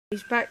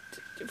He's back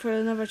for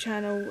another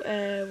channel.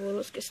 Well,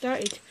 let's get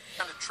started.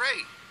 On the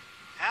tray.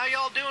 How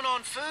y'all doing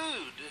on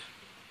food?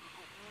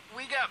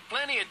 We got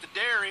plenty at the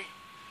dairy.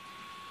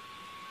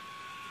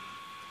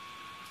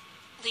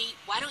 Lee,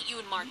 why don't you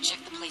and Mark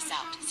check the place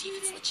out, see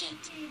if it's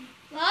legit?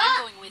 What?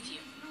 I'm going with you.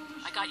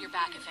 I got your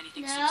back if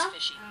anything seems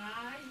fishy.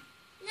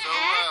 So,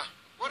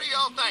 what do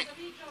y'all think?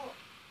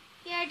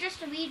 Yeah,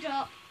 just a wee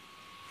drop.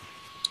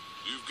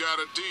 You've got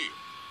a deal.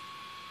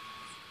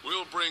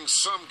 We'll bring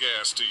some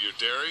gas to your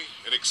dairy.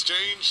 In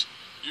exchange,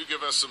 you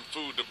give us some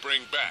food to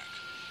bring back.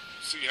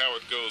 See how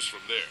it goes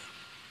from there.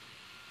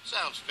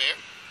 Sounds fair.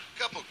 A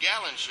couple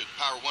gallons should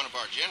power one of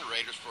our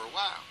generators for a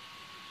while.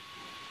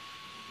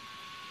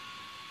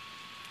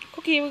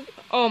 Okay,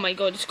 oh my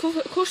god, it's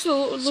close to the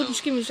loading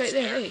scheme is right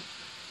there, hey.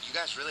 You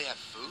guys really have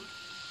food?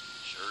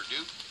 Sure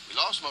do. We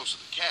lost most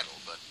of the cattle,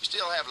 but we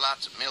still have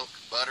lots of milk,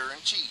 butter,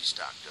 and cheese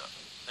stocked up.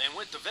 And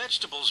with the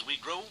vegetables we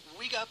grow,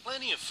 we got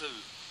plenty of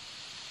food.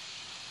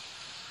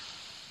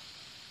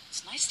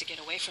 It's nice to get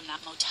away from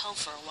that motel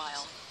for a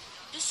while.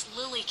 This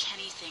Lily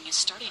Kenny thing is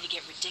starting to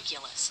get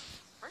ridiculous.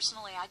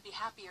 Personally, I'd be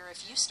happier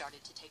if you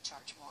started to take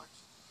charge more.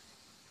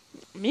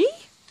 Me? You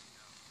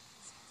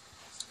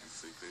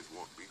think they'd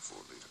want me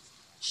for leader?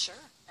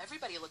 Sure,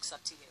 everybody looks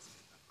up to you.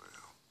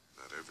 Well,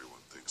 not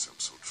everyone thinks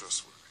I'm so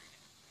trustworthy.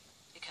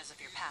 Because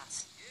of your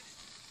past.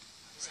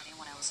 Does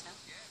anyone else know?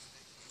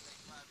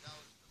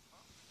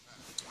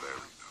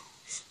 Larry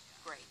knows.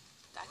 Great.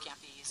 That can't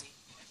be easy.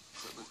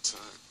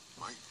 Clementine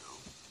might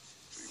know.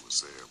 She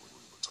was there when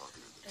we were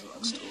talking in the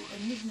drugstore.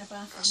 Asked me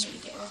about it.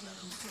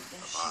 I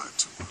lied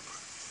to her, but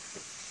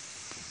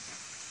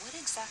What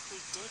exactly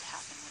did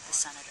happen with the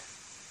senator?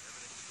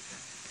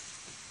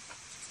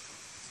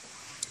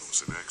 it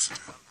was an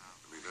accident.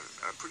 I mean,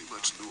 I pretty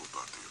much knew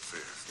about the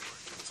affair.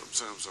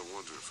 Sometimes I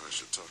wonder if I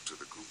should talk to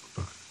the group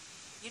about it.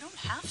 You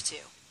don't have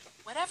to.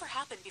 Whatever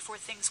happened before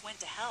things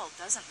went to hell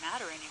doesn't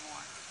matter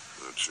anymore.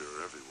 Not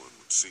sure everyone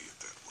would see it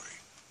that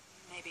way.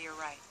 Maybe you're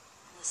right.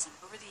 Listen,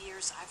 over the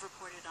years, I've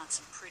reported on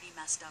some pretty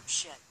messed up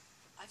shit.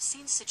 I've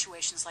seen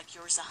situations like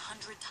yours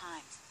 100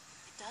 times.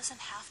 It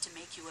doesn't have to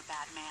make you a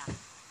bad man.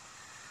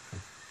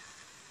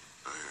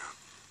 I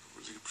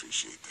really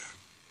appreciate that.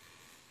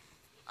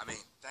 I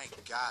mean, thank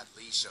God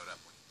Lee showed up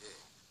when he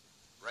did.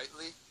 Right,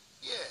 Lee?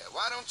 Yeah,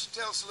 why don't you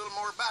tell us a little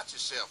more about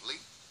yourself, Lee?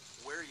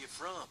 Where are you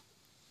from?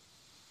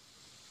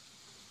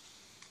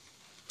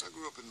 I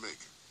grew up in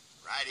Macon.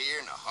 Right here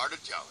in the heart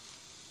of Georgia.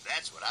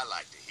 That's what I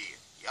like to hear.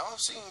 Y'all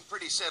seem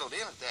pretty settled in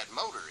at that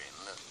motor inn.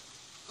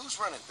 Who's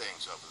running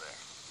things over there?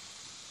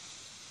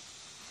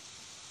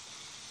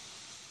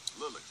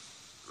 Lily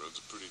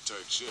runs a pretty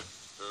tight ship.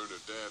 Her and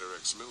her dad are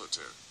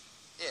ex-military.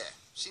 Yeah,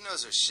 she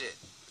knows her shit,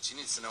 but she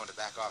needs to know when to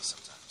back off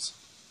sometimes.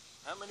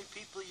 How many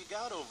people you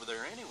got over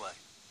there anyway?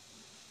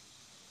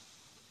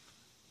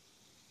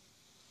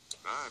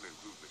 9,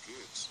 including the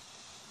kids.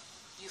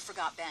 You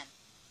forgot Ben.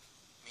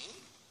 Me?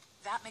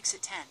 That makes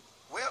it 10.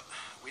 Well,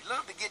 we'd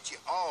love to get you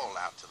all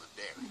out to the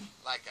dairy.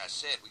 Like I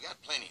said, we got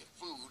plenty of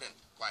food, and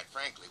quite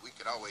frankly, we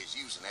could always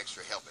use an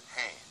extra helping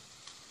hand.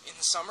 In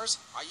the summers,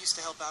 I used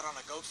to help out on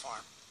a goat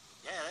farm.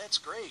 Yeah, that's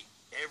great.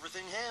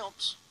 Everything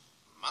helps.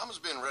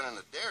 Mama's been running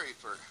the dairy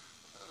for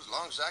as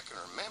long as I can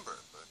remember,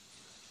 but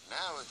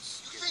now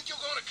it's... You think you're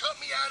going to cut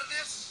me out of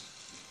this?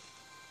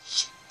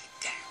 Shit,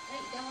 get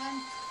down.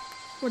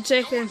 1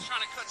 second. No one's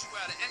trying to cut you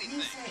out of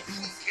anything.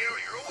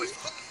 Gary, you're always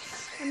looking for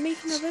things. I'm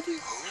making a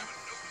video.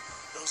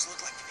 Those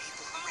look like the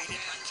people who raided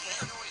my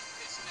camp. Who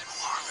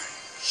are they?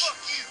 Fuck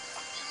you.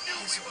 You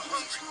knew we were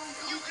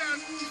hungry. You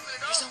guys were keeping it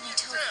There's all only to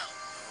two. yourself.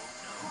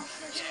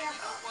 Yeah, you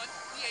know what?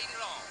 We ate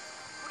it all.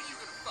 What are you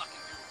gonna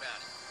fucking do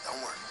about it? Don't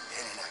worry.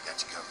 Danny and I got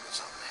you covered if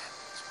something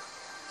happens. But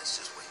let's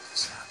just wait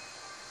this out.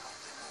 Hope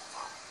they move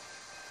on.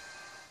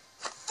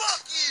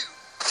 Fuck you!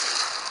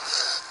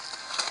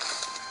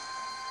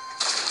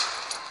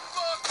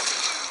 Fuck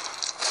you!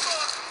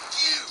 Fuck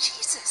you!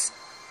 Jesus!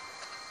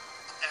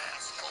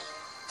 Asshole.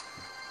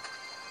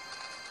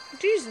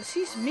 Jesus,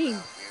 he's mean.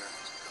 Out here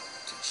is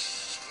going to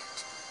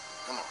shit.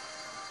 Come on.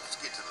 Let's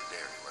get to the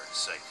dairy where it's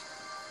safe.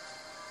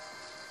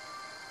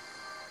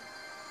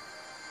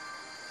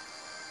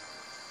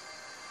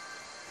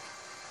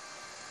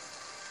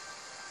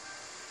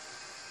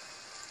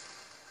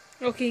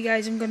 Okay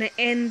guys, I'm going to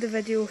end the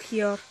video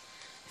here.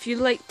 If you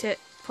liked it,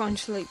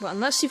 punch the like button.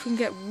 Let's see if we can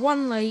get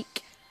 1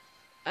 like,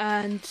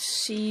 and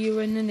see you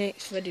in the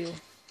next video.